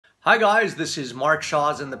Hi guys, this is Mark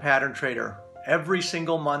Shaw's in the Pattern Trader. Every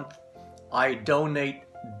single month I donate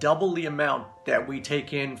double the amount that we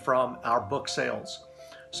take in from our book sales.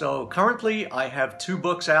 So currently I have two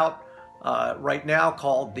books out right now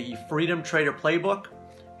called the Freedom Trader Playbook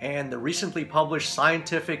and the recently published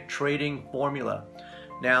Scientific Trading Formula.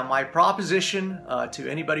 Now my proposition to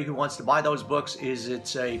anybody who wants to buy those books is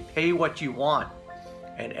it's a pay what you want.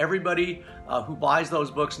 And everybody who buys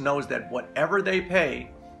those books knows that whatever they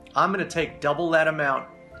pay, I'm going to take double that amount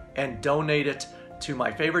and donate it to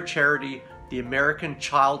my favorite charity, the American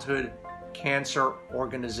Childhood Cancer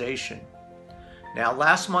Organization. Now,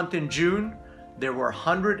 last month in June, there were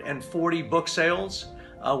 140 book sales,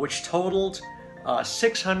 which totaled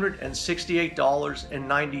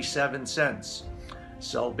 $668.97.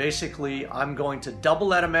 So basically, I'm going to double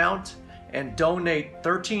that amount and donate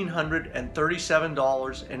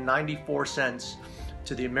 $1,337.94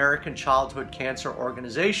 to the American Childhood Cancer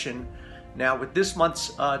Organization. Now with this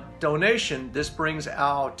month's donation, this brings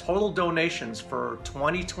our total donations for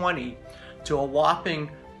 2020 to a whopping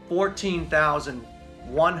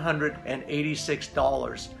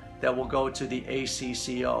 $14,186 that will go to the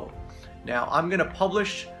ACCO. Now I'm going to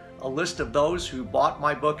publish a list of those who bought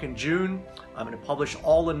my book in June. I'm going to publish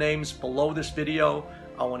all the names below this video.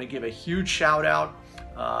 I want to give a huge shout out.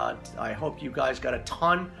 I hope you guys got a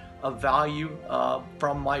ton of value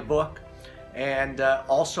from my book, and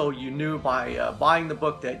also you knew by buying the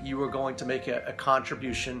book that you were going to make a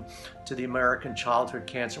contribution to the American Childhood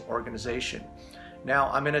Cancer Organization.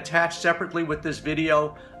 Now I'm going to attach separately with this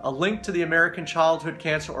video a link to the American Childhood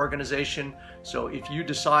Cancer Organization, so if you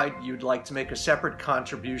decide you'd like to make a separate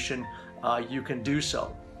contribution, you can do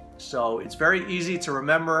so. So it's very easy to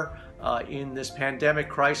remember in this pandemic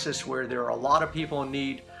crisis where there are a lot of people in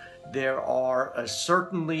need. There are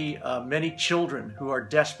certainly many children who are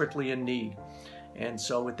desperately in need. And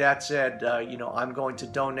so with that said, I'm going to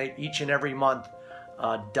donate each and every month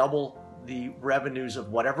double the revenues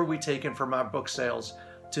of whatever we take in from our book sales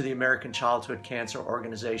to the American Childhood Cancer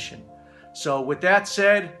Organization. So with that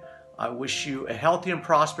said, I wish you a healthy and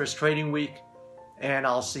prosperous trading week, and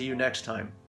I'll see you next time.